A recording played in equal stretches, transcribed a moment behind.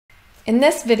In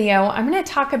this video, I'm going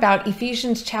to talk about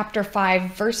Ephesians chapter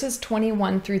 5, verses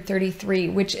 21 through 33,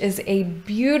 which is a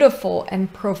beautiful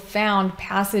and profound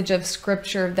passage of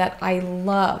scripture that I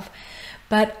love.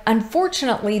 But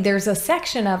unfortunately, there's a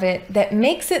section of it that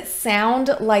makes it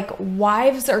sound like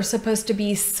wives are supposed to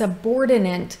be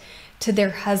subordinate to their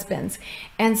husbands.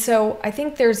 And so I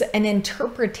think there's an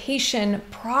interpretation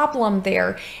problem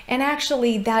there. And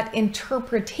actually, that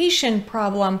interpretation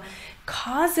problem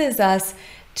causes us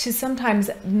to sometimes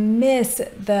miss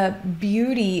the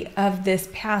beauty of this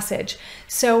passage.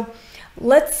 So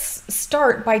let's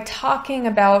start by talking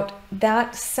about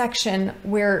that section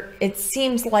where it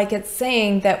seems like it's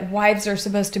saying that wives are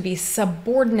supposed to be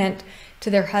subordinate to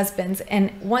their husbands.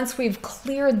 And once we've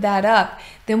cleared that up,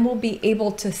 then we'll be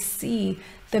able to see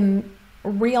the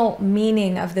real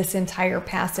meaning of this entire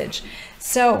passage.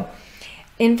 So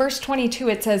in verse 22,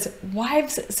 it says,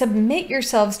 "Wives, submit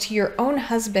yourselves to your own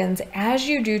husbands as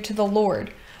you do to the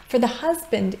Lord. For the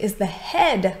husband is the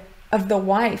head of the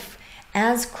wife,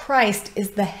 as Christ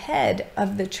is the head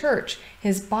of the church,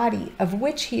 his body, of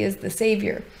which he is the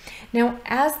Savior. Now,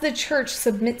 as the church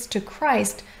submits to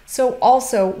Christ, so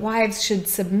also wives should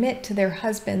submit to their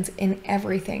husbands in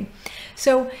everything."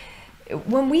 So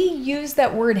when we use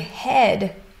that word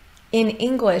head in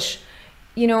English,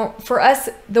 you know, for us,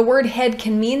 the word head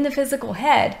can mean the physical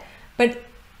head, but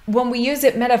when we use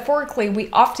it metaphorically, we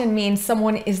often mean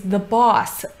someone is the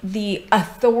boss, the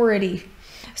authority.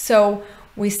 So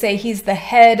we say he's the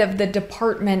head of the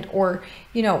department, or,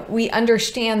 you know, we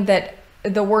understand that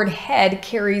the word head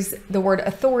carries the word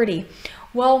authority.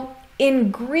 Well,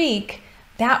 in Greek,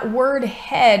 that word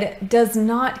head does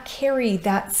not carry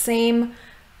that same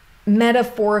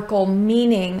metaphorical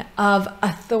meaning of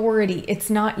authority.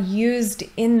 It's not used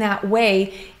in that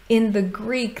way in the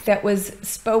Greek that was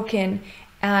spoken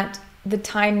at the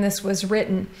time this was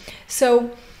written.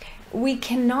 So we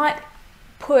cannot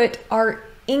put our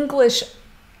English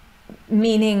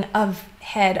meaning of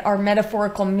head, our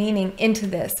metaphorical meaning, into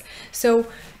this. So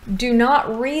do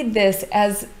not read this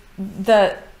as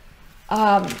the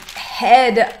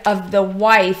head of the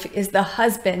wife is the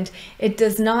husband. It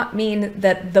does not mean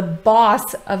that the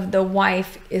boss of the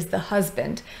wife is the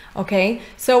husband. Okay,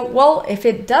 so, well, if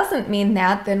it doesn't mean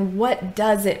that, then what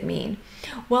does it mean?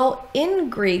 Well, in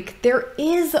Greek, there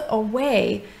is a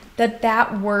way that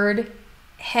that word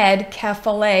head,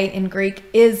 kephale in Greek,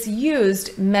 is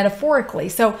used metaphorically.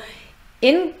 So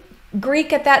in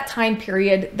Greek at that time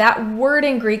period, that word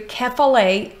in Greek,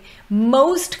 kephale,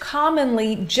 most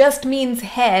commonly just means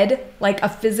head, like a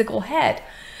physical head,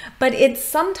 but it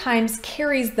sometimes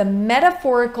carries the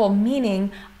metaphorical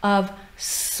meaning of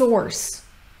source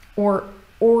or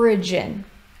origin,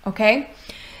 okay?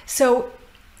 So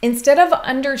instead of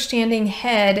understanding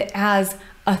head as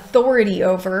authority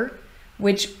over,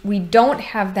 which we don't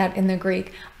have that in the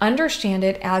Greek, understand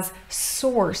it as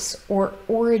source or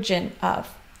origin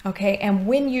of, okay? And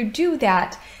when you do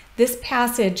that, this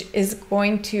passage is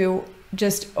going to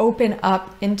just open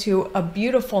up into a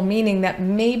beautiful meaning that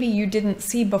maybe you didn't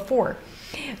see before.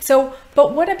 So,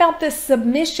 but what about this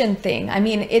submission thing? I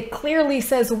mean, it clearly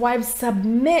says, wives,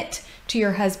 submit to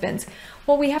your husbands.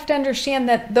 Well, we have to understand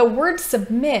that the word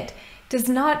submit does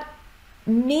not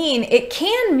mean, it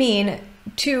can mean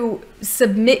to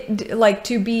submit, like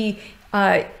to be,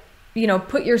 you know,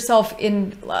 put yourself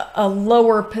in a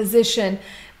lower position,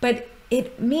 but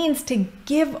it means to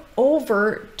give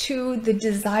over to the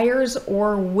desires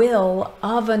or will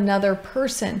of another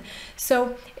person.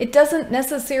 So it doesn't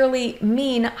necessarily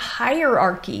mean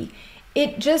hierarchy.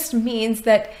 It just means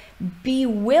that be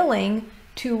willing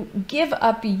to give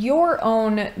up your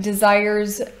own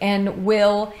desires and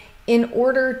will in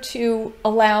order to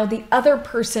allow the other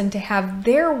person to have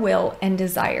their will and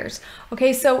desires.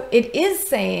 Okay, so it is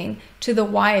saying to the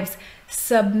wives,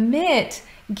 submit,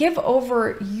 give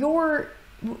over your,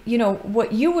 you know,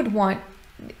 what you would want.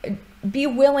 Be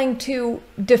willing to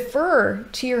defer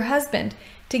to your husband,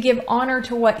 to give honor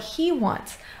to what he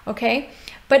wants, okay?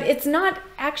 But it's not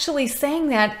actually saying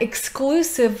that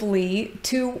exclusively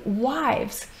to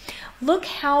wives. Look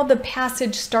how the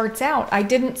passage starts out. I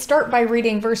didn't start by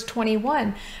reading verse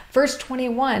 21. Verse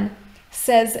 21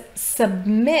 says,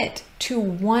 submit to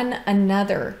one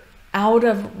another out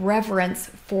of reverence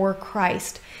for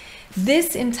Christ.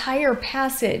 This entire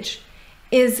passage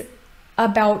is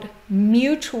about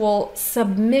mutual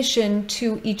submission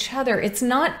to each other. It's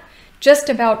not just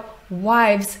about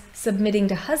wives submitting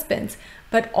to husbands,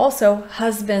 but also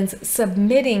husbands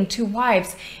submitting to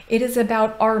wives. It is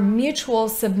about our mutual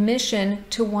submission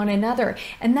to one another.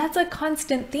 And that's a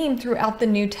constant theme throughout the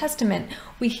New Testament.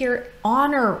 We hear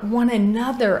honor one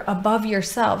another above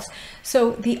yourselves.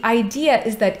 So the idea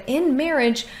is that in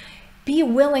marriage, be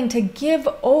willing to give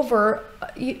over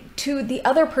to the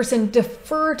other person,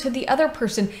 defer to the other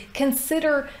person,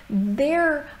 consider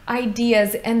their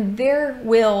ideas and their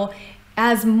will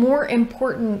as more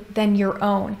important than your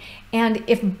own. And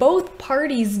if both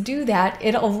parties do that,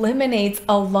 it eliminates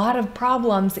a lot of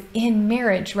problems in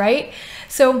marriage, right?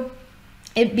 So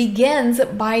it begins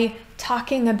by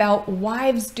talking about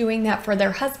wives doing that for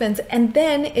their husbands, and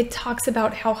then it talks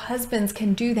about how husbands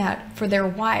can do that for their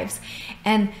wives.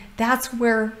 And that's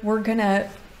where we're gonna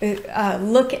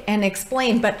look and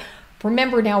explain. But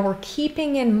remember, now we're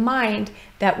keeping in mind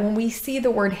that when we see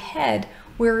the word head,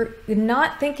 we're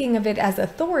not thinking of it as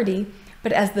authority,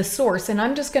 but as the source. And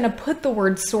I'm just going to put the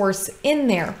word source in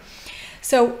there.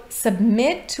 So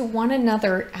submit to one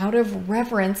another out of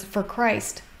reverence for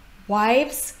Christ.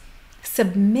 Wives,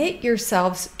 submit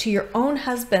yourselves to your own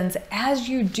husbands as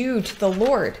you do to the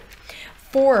Lord.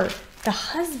 For the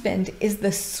husband is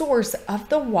the source of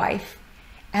the wife,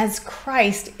 as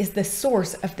Christ is the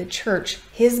source of the church,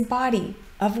 his body,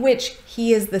 of which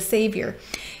he is the Savior.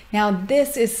 Now,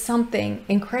 this is something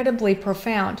incredibly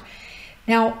profound.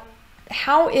 Now,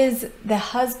 how is the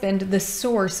husband the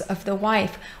source of the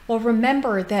wife? Well,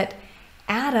 remember that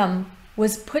Adam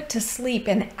was put to sleep,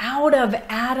 and out of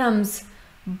Adam's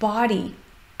body,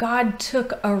 God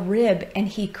took a rib and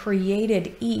he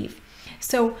created Eve.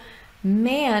 So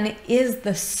man is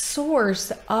the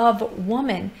source of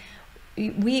woman.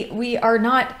 We are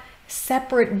not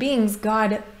separate beings.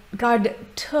 God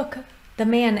took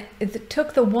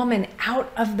the woman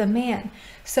out of the man.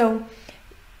 So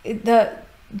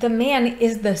the man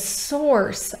is the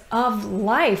source of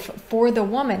life for the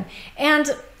woman.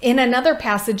 And in another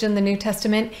passage in the New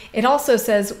Testament, it also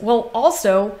says, well,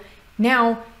 also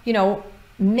now,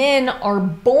 men are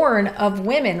born of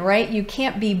women, right? You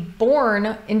can't be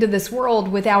born into this world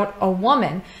without a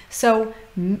woman. So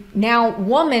now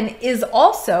woman is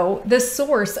also the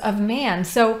source of man.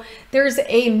 So there's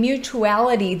a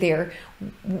mutuality there.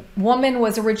 Woman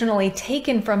was originally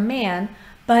taken from man,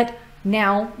 but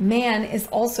now man is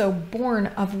also born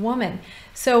of woman.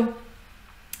 So,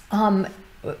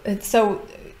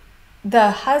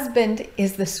 the husband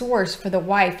is the source for the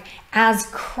wife, as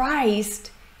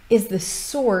Christ is the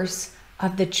source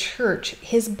of the church,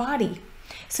 his body.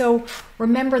 So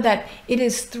remember that it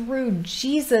is through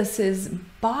Jesus's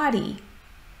body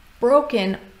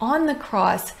broken on the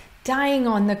cross, dying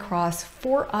on the cross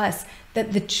for us,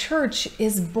 that the church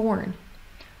is born.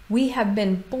 We have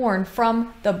been born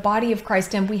from the body of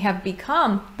Christ, and we have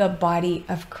become the body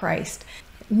of Christ.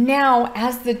 Now,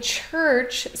 as the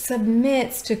church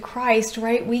submits to Christ,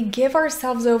 right, we give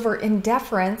ourselves over in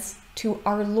deference to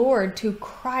our Lord, to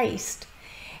Christ.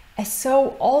 And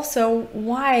so also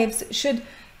wives should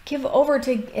give over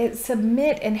to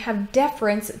submit and have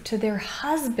deference to their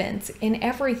husbands in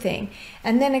everything.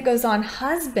 And then it goes on,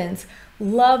 husbands,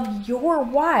 love your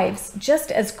wives just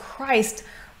as Christ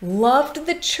loved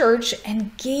the church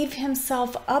and gave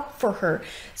himself up for her.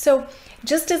 So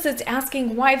just as it's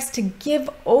asking wives to give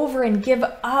over and give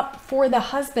up for the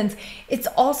husbands, it's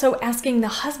also asking the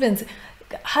husbands,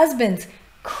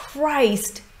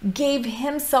 Christ gave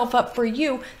himself up for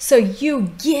you, so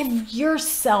you give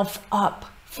yourself up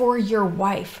for your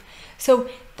wife. So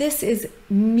this is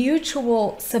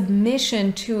mutual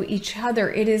submission to each other.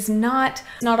 It is not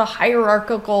a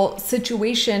hierarchical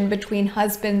situation between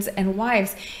husbands and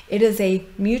wives. It is a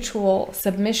mutual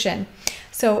submission.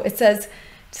 So it says,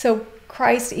 so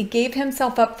Christ, he gave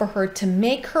himself up for her to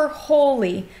make her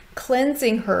holy,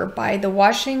 cleansing her by the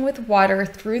washing with water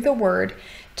through the word,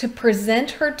 to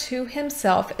present her to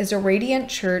himself as a radiant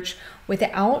church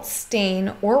without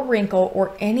stain or wrinkle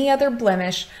or any other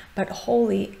blemish, but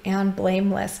holy and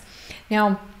blameless.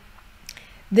 Now,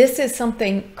 this is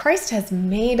something, Christ has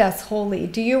made us holy.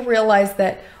 Do you realize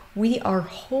that we are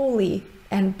holy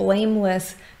and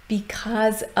blameless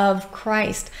because of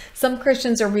Christ? Some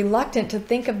Christians are reluctant to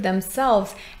think of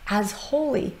themselves as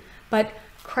holy, but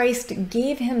Christ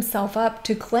gave himself up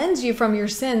to cleanse you from your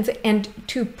sins and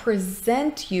to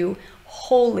present you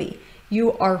holy.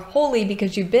 You are holy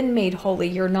because you've been made holy.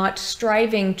 You're not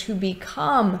striving to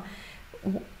become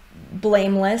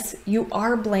blameless. You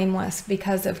are blameless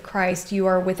because of Christ. You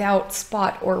are without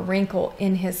spot or wrinkle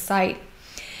in his sight.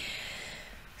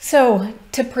 So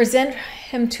to present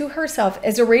him to herself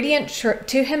as a radiant church,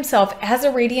 to himself as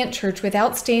a radiant church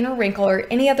without stain or wrinkle or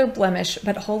any other blemish,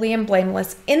 but holy and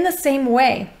blameless. In the same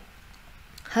way,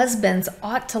 husbands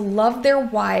ought to love their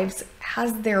wives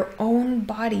as their own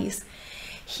bodies.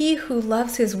 He who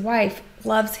loves his wife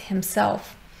loves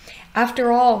himself.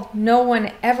 After all, no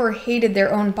one ever hated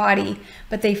their own body,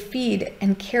 but they feed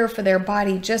and care for their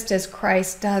body just as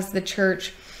Christ does the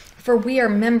church, for we are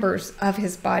members of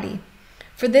his body.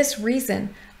 For this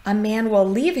reason, a man will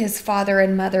leave his father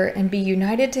and mother and be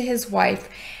united to his wife,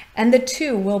 and the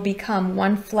two will become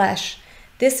one flesh.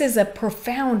 This is a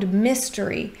profound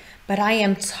mystery, but I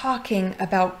am talking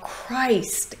about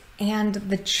Christ and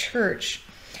the church.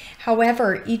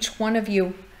 However, each one of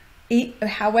you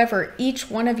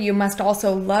must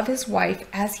also love his wife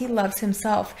as he loves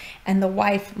himself, and the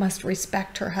wife must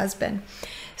respect her husband.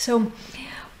 So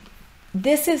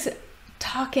this is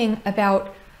talking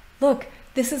about, look,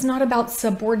 this is not about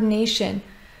subordination.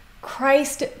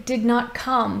 Christ did not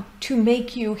come to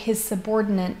make you his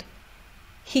subordinate.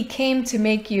 He came to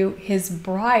make you his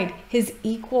bride, his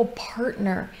equal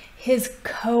partner, his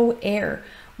co-heir.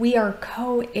 We are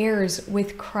co-heirs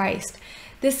with Christ.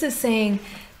 This is saying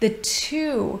the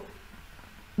two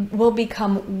will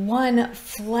become one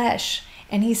flesh.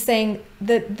 And he's saying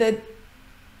that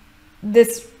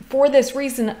for this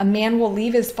reason, a man will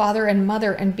leave his father and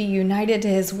mother and be united to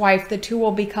his wife. The two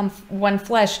will become one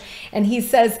flesh. And he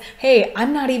says, hey,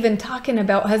 I'm not even talking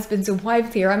about husbands and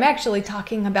wives here. I'm actually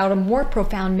talking about a more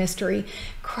profound mystery,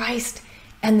 Christ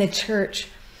and the church.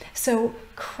 So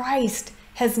Christ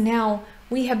has now,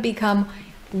 we have become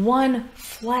one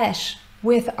flesh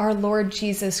with our Lord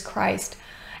Jesus Christ.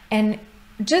 And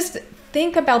just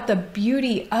think about the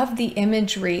beauty of the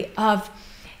imagery of,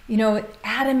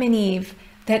 Adam and Eve,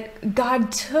 that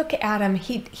God took Adam,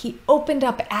 he opened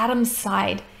up Adam's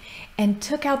side and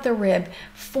took out the rib,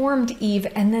 formed Eve,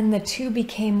 and then the two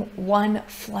became one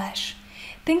flesh.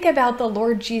 Think about the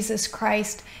Lord Jesus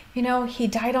Christ. He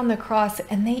died on the cross,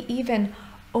 and they even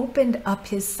opened up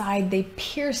his side. They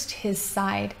pierced his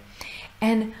side.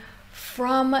 And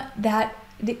from that,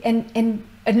 and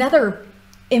another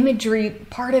imagery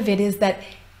part of it is that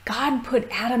God put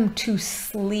Adam to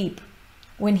sleep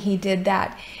when he did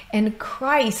that. And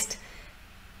Christ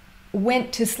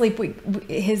went to sleep.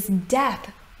 His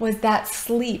death was that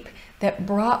sleep that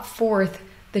brought forth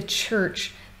the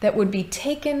church that would be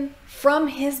taken from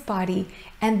his body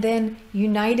and then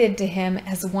united to him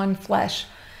as one flesh.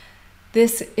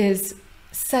 This is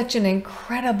such an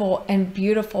incredible and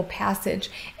beautiful passage.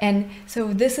 And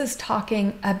so this is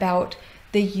talking about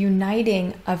the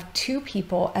uniting of two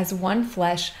people as one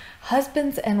flesh,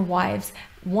 husbands and wives,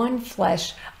 one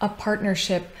flesh, a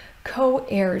partnership,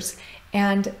 co-heirs,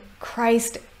 and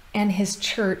Christ and his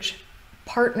church,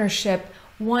 partnership,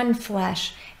 one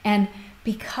flesh. And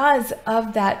because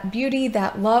of that beauty,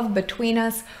 that love between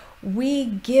us, we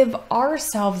give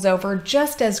ourselves over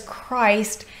just as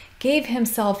Christ gave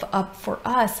himself up for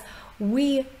us.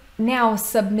 We now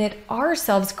submit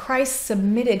ourselves. Christ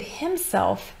submitted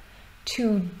himself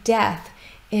to death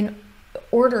in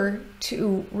order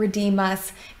to redeem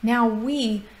us. Now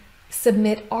we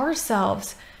submit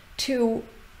ourselves to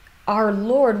our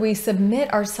Lord. We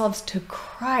submit ourselves to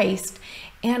Christ,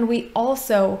 and we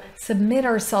also submit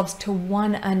ourselves to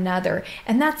one another.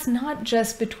 And that's not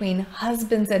just between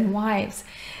husbands and wives.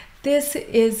 This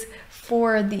is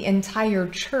for the entire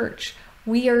church.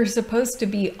 We are supposed to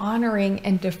be honoring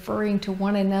and deferring to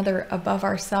one another above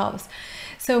ourselves.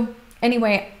 So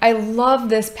anyway, I love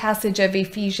this passage of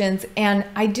Ephesians, and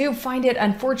I do find it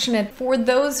unfortunate for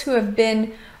those who have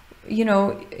been,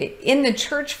 in the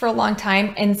church for a long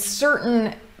time, and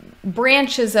certain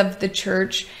branches of the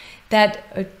church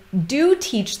that do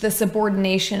teach the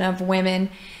subordination of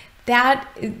women, that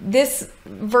this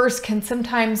verse can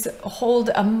sometimes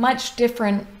hold a much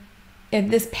different,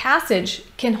 this passage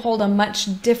can hold a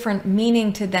much different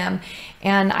meaning to them.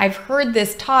 And I've heard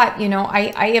this taught,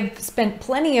 I have spent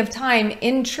plenty of time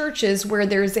in churches where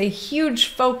there's a huge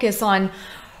focus on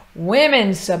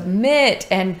women submit,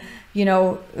 and,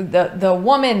 the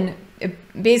woman,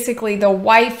 basically the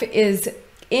wife is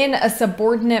in a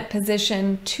subordinate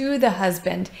position to the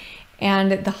husband,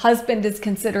 and the husband is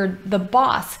considered the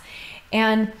boss.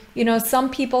 And, some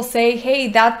people say, hey,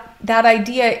 that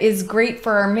idea is great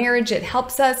for our marriage. It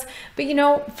helps us.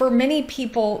 But, for many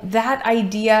people, that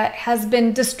idea has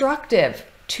been destructive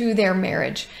to their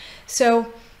marriage.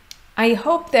 So I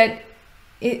hope that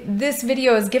this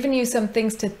video has given you some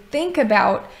things to think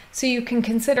about, so you can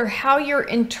consider how you're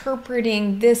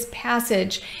interpreting this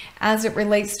passage as it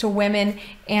relates to women.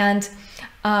 And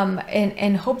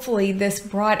hopefully this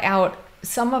brought out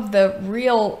some of the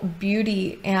real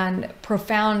beauty and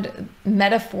profound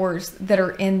metaphors that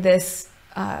are in this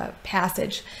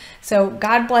passage. So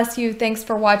God bless you. Thanks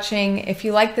for watching. If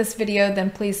you like this video, then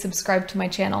please subscribe to my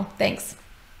channel. Thanks.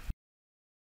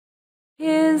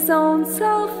 His own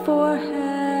self for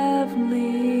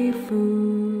heavenly food.